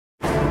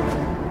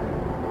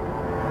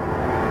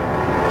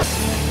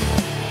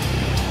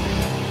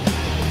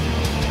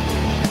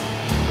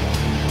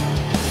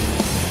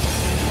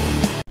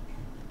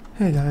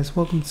Hey guys,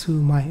 welcome to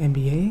my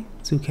NBA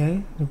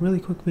 2K. A really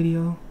quick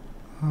video.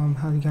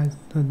 How you guys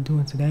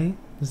doing today?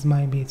 This is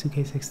my NBA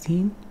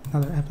 2K16.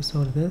 Another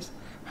episode of this.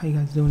 How you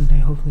guys doing today?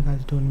 Hopefully you guys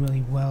are doing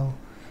really well.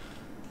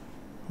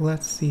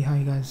 Let's see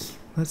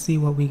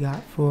what we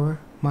got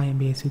for my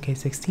NBA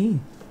 2K16.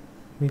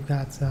 We've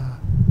got a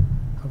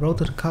road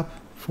to the cup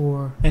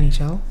for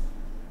NHL.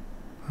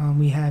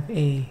 We have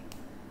a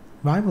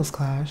Rivals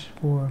clash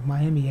for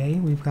my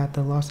NBA. We've got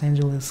the Los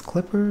Angeles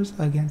Clippers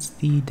against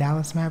the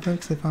Dallas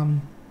Mavericks, if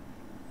I'm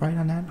right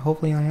on that.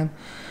 Hopefully I am.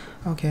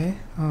 Okay,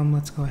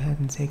 let's go ahead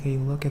and take a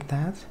look at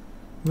that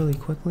really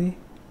quickly.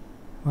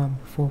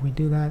 Before we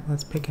do that,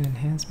 let's pick an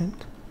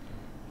enhancement.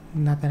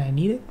 Not that I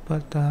need it,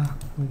 but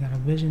we got a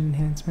vision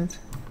enhancement.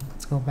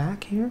 Let's go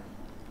back here.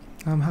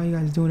 How you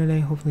guys doing today?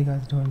 Hopefully you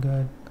guys are doing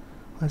good.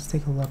 Let's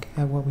take a look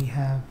at what we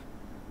have.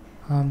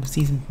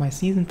 My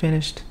season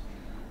finished.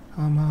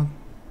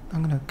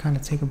 I'm gonna kind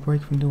of take a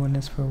break from doing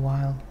this for a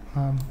while.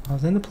 I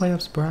was in the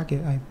playoffs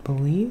bracket, I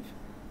believe.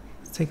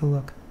 Let's take a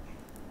look.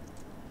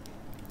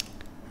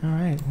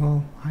 Alright,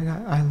 well,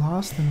 I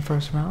lost in the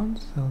first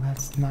round, so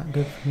that's not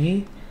good for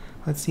me.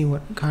 Let's see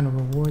what kind of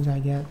rewards I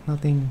get.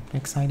 Nothing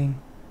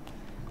exciting.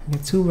 I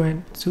get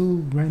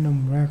two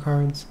random rare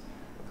cards.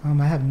 I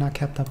have not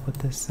kept up with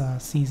this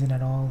season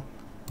at all.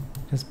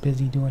 Just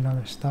busy doing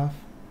other stuff.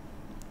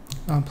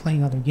 I'm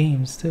playing other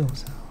games too,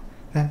 so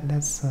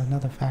that's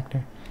another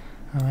factor.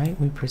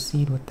 Alright, we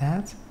proceed with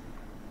that.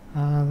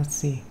 Let's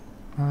see.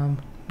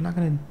 Not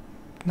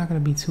gonna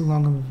be too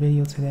long of a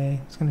video today.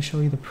 It's gonna show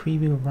you the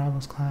preview of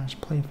Rivals Clash,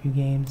 play a few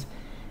games,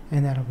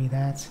 and that'll be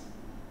that.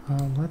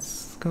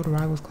 Let's go to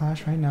Rivals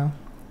Clash right now.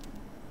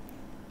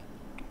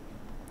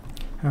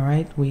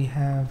 Alright, we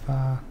have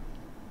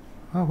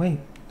oh wait,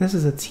 this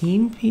is a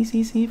team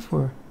PCC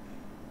for...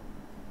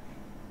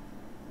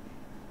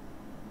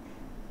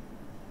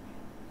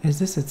 Is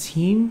this a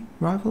team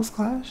Rivals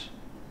Clash?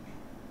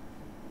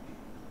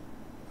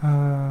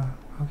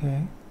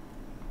 Okay.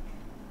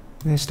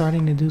 They're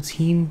starting to do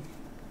team,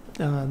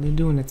 they're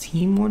doing a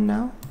team one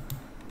now?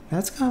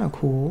 That's kind of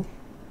cool.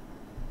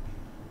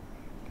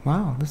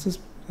 Wow,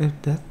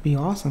 that'd be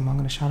awesome. I'm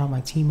going to shout out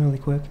my team really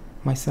quick.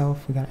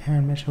 Myself, we got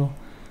Aaron Mitchell.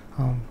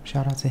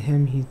 Shout out to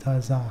him. He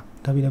does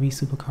WWE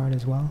SuperCard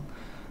as well.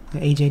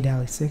 AJ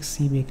Dally 6,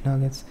 CBig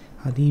Nuggets,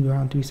 D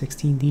Brown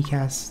 316,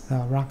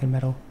 DCast Rock and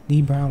Metal,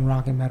 D Brown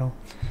Rock and Metal.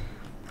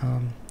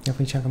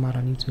 Definitely check him out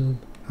on YouTube.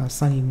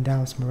 Sonny and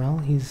Dallas Morel,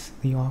 he's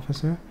the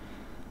officer.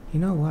 You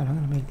know what? I'm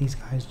gonna make these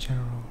guys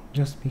general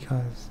just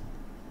because.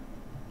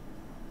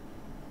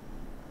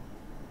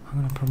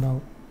 I'm gonna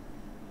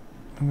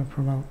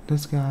promote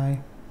this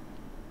guy.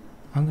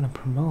 I'm gonna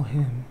promote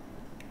him.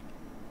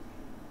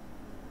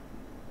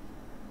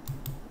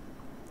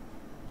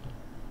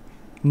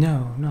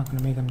 No, I'm not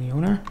gonna make him the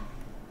owner.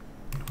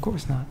 Of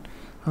course not.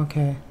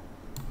 Okay,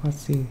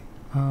 let's see.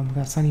 We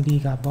got Sunny D,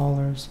 got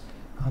Ballers,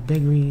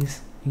 Big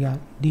Rees, you got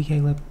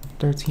DK Lip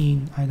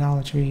 13,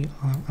 Idolatry,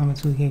 I'm a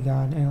 2K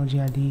God,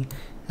 NLGID,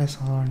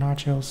 SLR,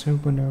 Nacho,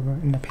 Super Nerver,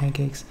 and the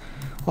Pancakes.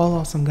 All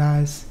awesome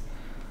guys.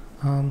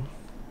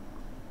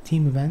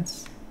 Team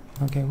events.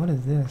 Okay, what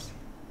is this?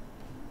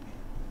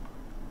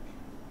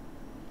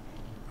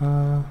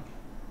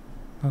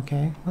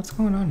 Okay, what's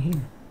going on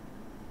here?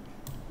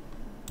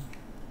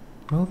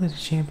 Roll the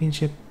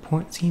championship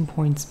team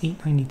points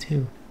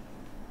 892.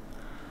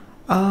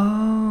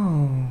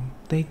 Oh,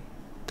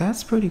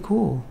 that's pretty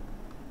cool.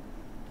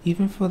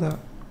 Even for the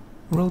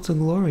Road to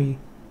Glory.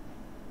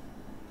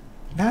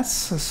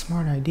 That's a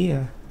smart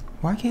idea.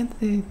 Why can't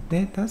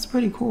that's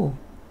pretty cool.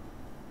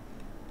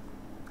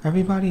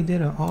 Everybody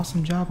did an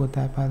awesome job with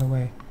that, by the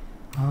way.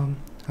 I'm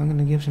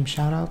gonna give some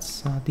shout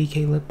outs.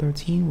 DK Lip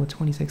 13 with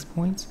 26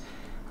 points.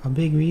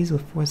 Big Rees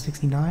with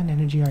 469.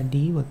 Energy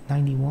RD with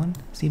 91.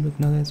 Seabrook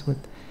Nuggets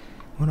with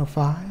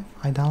 105.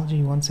 Idolatry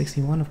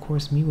 161. Of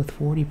course, me with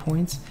 40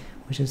 points,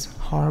 which is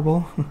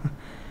horrible.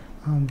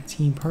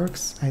 Team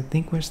Perks, I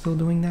think we're still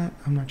doing that.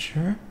 I'm not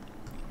sure.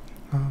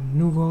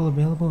 New role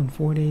available in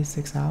 4 days,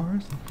 6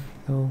 hours.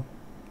 So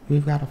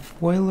we've got a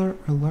foiler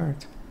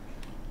alert.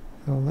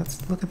 So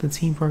let's look at the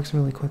Team Perks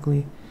really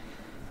quickly.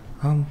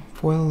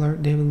 Foil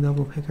alert, daily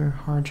double picker,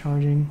 hard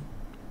charging,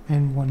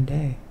 and 1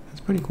 day.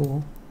 That's pretty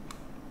cool.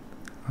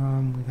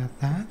 We got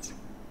that.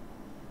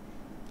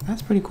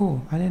 That's pretty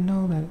cool. I didn't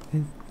know that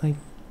it like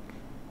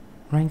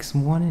ranks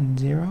 1 and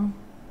 0.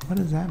 What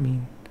does that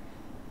mean?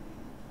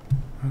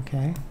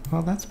 Okay,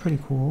 well that's pretty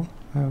cool.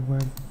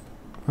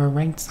 We're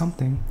ranked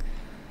something.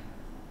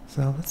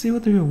 So let's see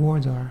what the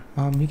rewards are.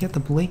 You get the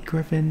Blake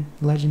Griffin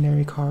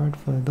legendary card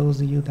for those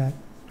of you that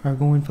are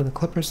going for the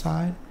Clipper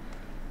side.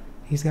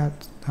 He's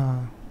got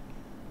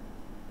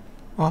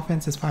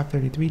offense is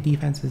 533,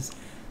 defense is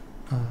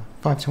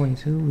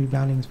 522,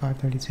 rebounding is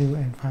 532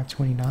 and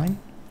 529.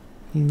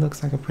 He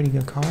looks like a pretty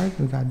good card.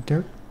 We got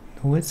Dirk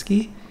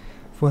Nowitzki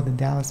for the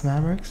Dallas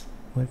Mavericks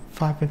with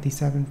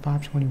 557,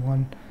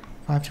 521,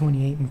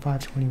 528 and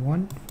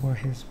 521 for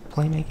his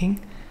playmaking.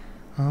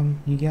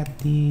 You get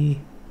the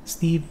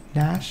Steve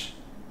Nash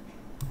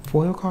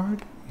foil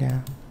card.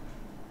 Yeah,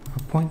 a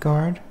point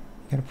guard.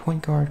 You got a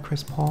point guard,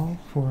 Chris Paul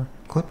for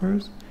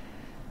Clippers.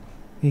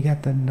 You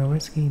got the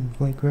Nowitzki,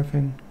 Blake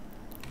Griffin.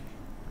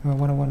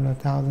 101 in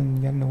 1,000.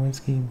 You got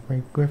Nowitzki,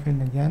 Blake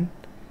Griffin again.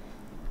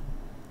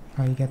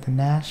 You get the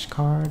Nash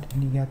card,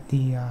 and you got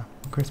the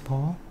Chris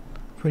Paul.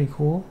 Pretty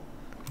cool.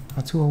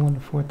 201 to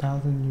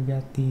 4,000. You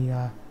got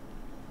the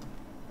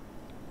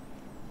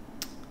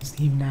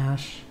Steve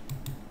Nash.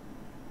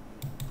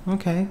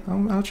 Okay,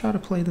 I'll try to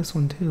play this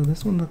one too.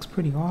 This one looks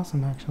pretty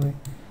awesome, actually.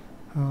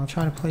 I'll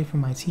try to play for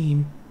my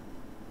team.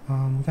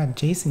 We got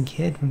Jason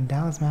Kidd from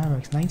Dallas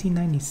Mavericks,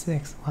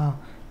 1996. Wow,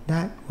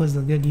 that was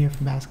a good year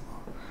for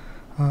basketball.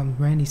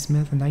 Randy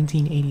Smith in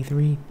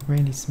 1983.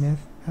 Randy Smith.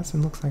 That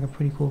looks like a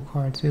pretty cool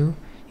card too.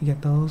 You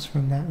get those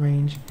from that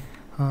range.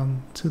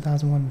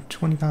 2001,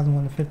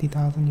 20,001 to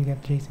 50,000. You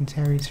get Jason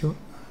Terry,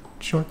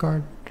 short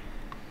guard,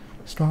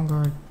 strong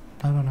guard.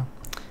 I don't know.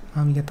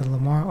 You get the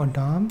Lamar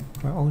Odom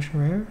or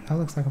O'Sherer. That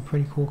looks like a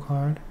pretty cool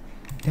card.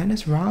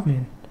 Dennis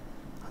Rodman,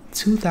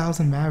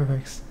 2000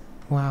 Mavericks.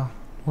 Wow,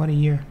 what a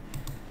year.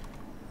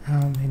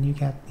 And you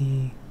got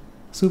the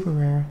super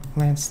rare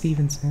Lance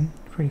Stevenson.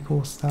 Pretty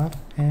cool stuff.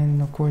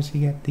 And of course you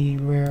get the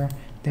rare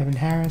Devin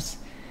Harris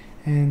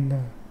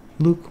and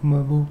Luke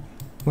Mabu,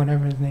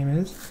 whatever his name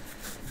is,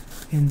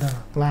 in the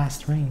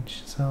last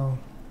range. So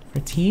for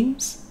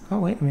teams, oh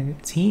wait a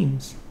minute,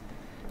 teams,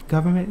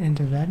 government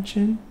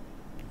intervention,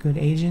 good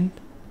agent,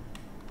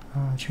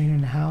 trainer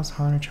in the house,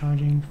 harder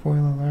charging,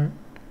 foil alert.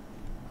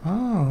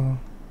 Oh,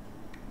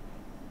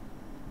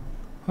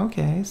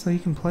 okay, so you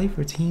can play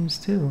for teams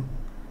too.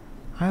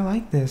 I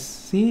like this.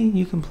 See,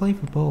 you can play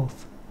for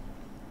both.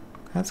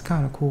 That's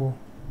kind of cool.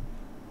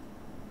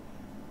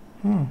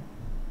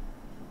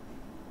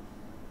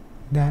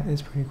 That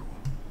is pretty cool.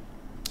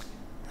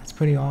 That's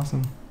pretty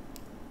awesome.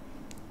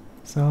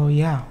 So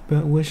yeah,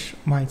 but wish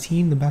my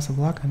team the best of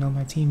luck. I know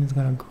my team is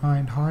gonna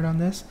grind hard on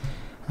this.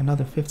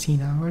 Another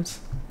 15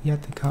 hours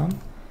yet to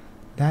come.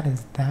 That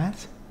is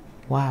that.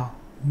 Wow,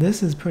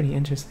 this is pretty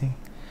interesting.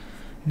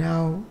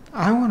 Now,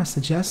 I want to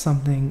suggest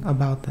something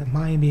about the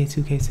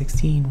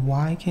MyNBA2K16.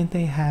 Why can't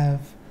they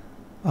have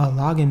a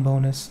login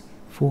bonus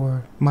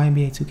for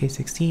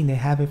MyNBA2K16? They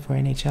have it for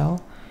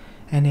NHL,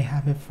 and they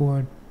have it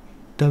for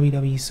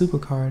WWE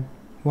SuperCard.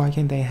 Why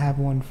can't they have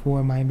one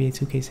for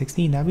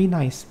MyNBA2K16? That'd be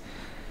nice.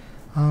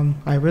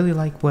 I really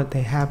like what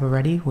they have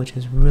already, which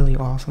is really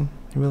awesome,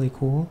 really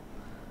cool.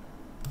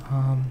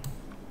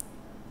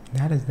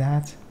 That is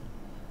that.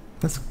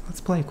 Let's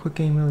play a quick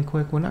game really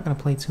quick. We're not gonna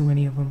play too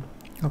many of them.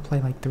 I'll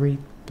play like three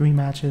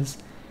matches.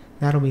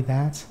 That'll be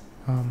that.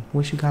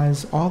 Wish you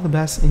guys all the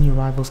best in your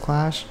Rivals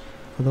Clash.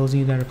 For those of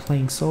you that are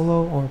playing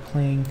solo or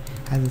playing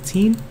as a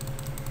team.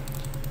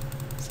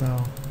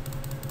 So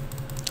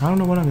I don't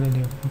know what I'm gonna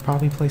do. I'll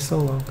probably play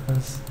solo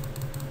because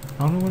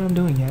I don't know what I'm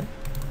doing yet.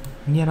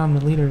 And yet I'm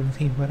the leader of the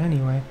team. But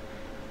anyway,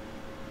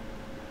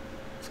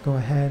 let's go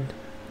ahead.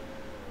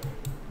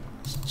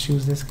 Let's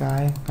choose this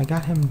guy. I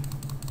got him.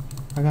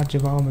 I got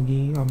JaVale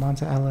McGee or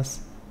Monta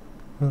Ellis.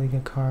 Really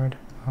good card.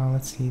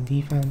 Let's see,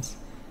 defense.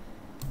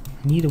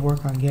 I need to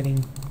work on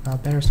getting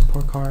better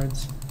support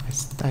cards.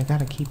 I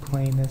gotta keep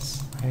playing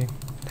this. I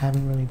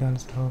haven't really done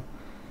so.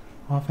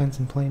 Offense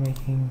and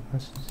playmaking.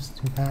 Let's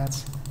just do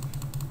that.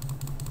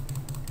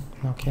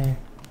 Okay.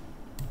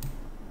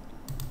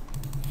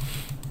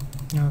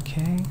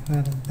 Okay,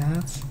 that is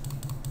that.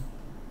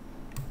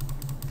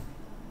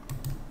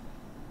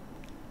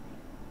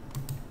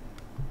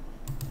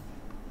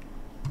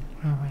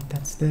 Alright,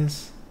 that's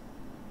this.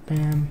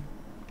 Bam.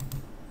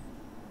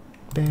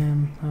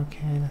 Bam.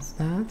 Okay, that's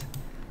that.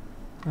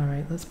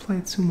 Alright, let's play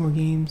 2 more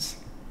games.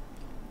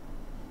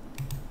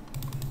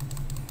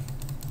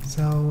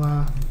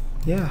 So,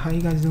 yeah, how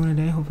you guys doing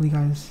today? Hopefully you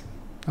guys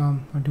are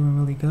doing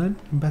really good.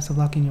 And best of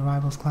luck in your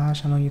Rivals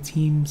Clash. I know your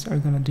teams are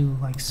gonna do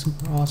like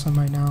super awesome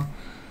right now.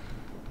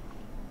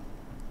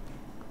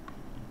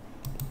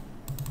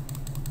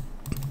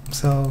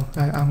 So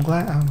I'm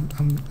glad.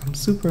 I'm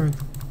super.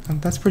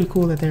 That's pretty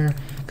cool that they're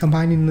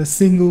combining the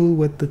single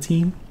with the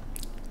team,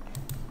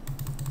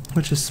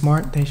 which is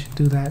smart. They should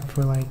do that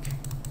for like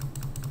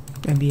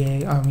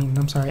NBA.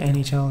 I'm sorry,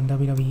 NHL and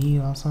WWE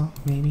also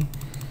maybe.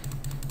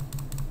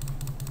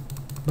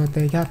 But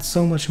they got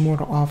so much more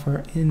to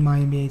offer in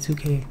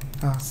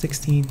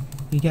MyNBA2K16.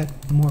 You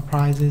get more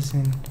prizes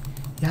and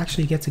you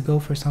actually get to go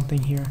for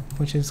something here,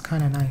 which is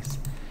kind of nice.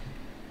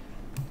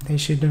 They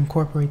should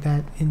incorporate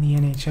that in the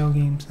NHL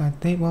games.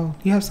 Well,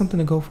 you have something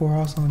to go for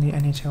also in the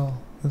NHL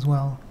as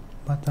well,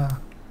 but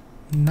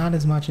not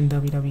as much in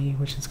WWE,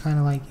 which is kind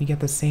of like you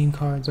get the same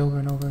cards over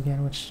and over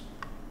again, which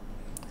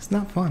it's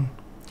not fun,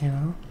 you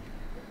know.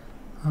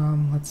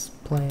 Let's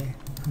play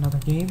another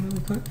game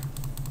really quick.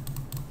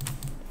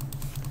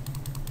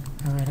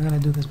 Alright, I'm gonna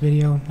do this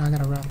video. Now I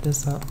gotta wrap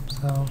this up,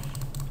 so.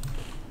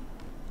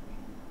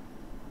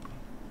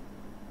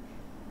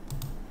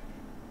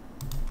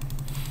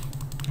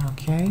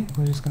 Okay,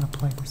 we're just gonna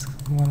play this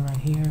one right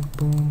here.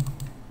 Boom.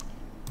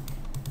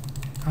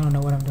 I don't know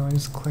what I'm doing,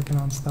 just clicking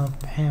on stuff.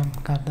 Bam,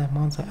 got that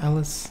Monta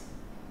Ellis.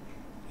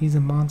 He's a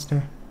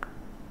monster.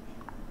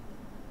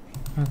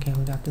 Okay,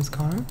 we got this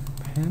card.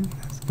 Bam,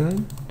 that's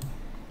good.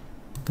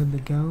 Good to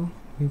go.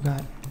 We've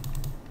got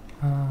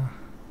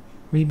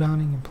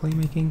rebounding and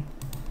playmaking.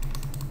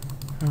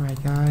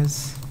 Alright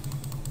guys,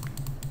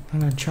 I'm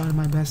going to try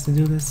my best to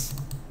do this,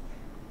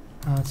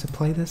 to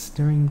play this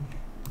during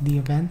the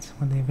event,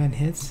 when the event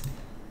hits.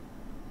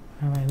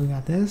 Alright, we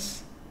got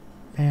this.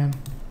 Bam.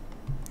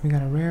 We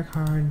got a rare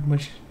card,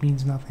 which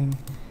means nothing.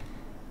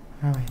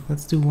 Alright,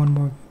 let's do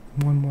one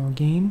more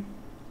game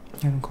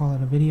and call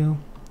it a video.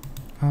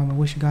 I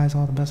wish you guys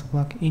all the best of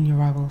luck in your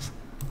rivals.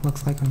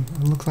 Looks like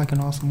an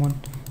awesome one.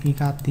 You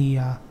got the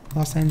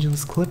Los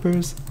Angeles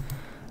Clippers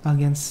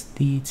against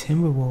the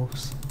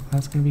Timberwolves.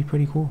 That's gonna be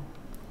pretty cool.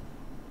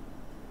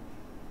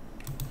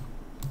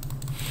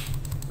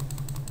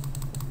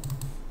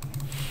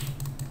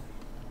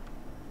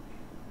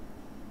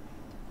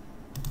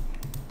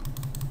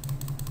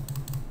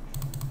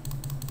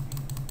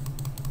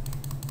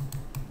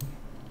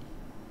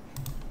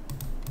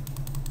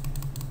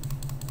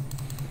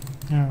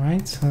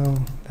 Alright, so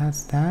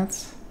that's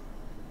that.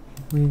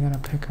 We're gonna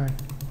pick our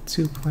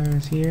 2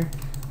 players here.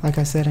 Like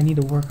I said, I need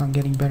to work on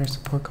getting better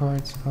support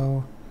cards,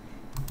 so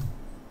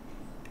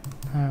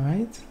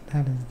alright,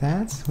 that is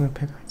that. We're gonna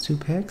pick our 2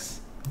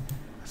 picks.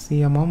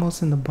 See, I'm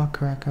almost in the butt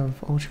crack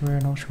of Ultra Rare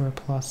and Ultra Rare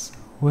Plus.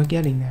 We're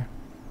getting there.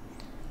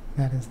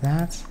 That is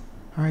that.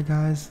 Alright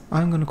guys,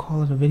 I'm gonna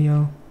call it a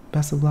video.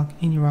 Best of luck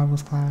in your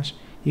Rivals Clash.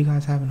 You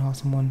guys have an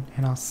awesome one,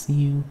 and I'll see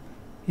you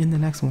in the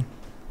next one.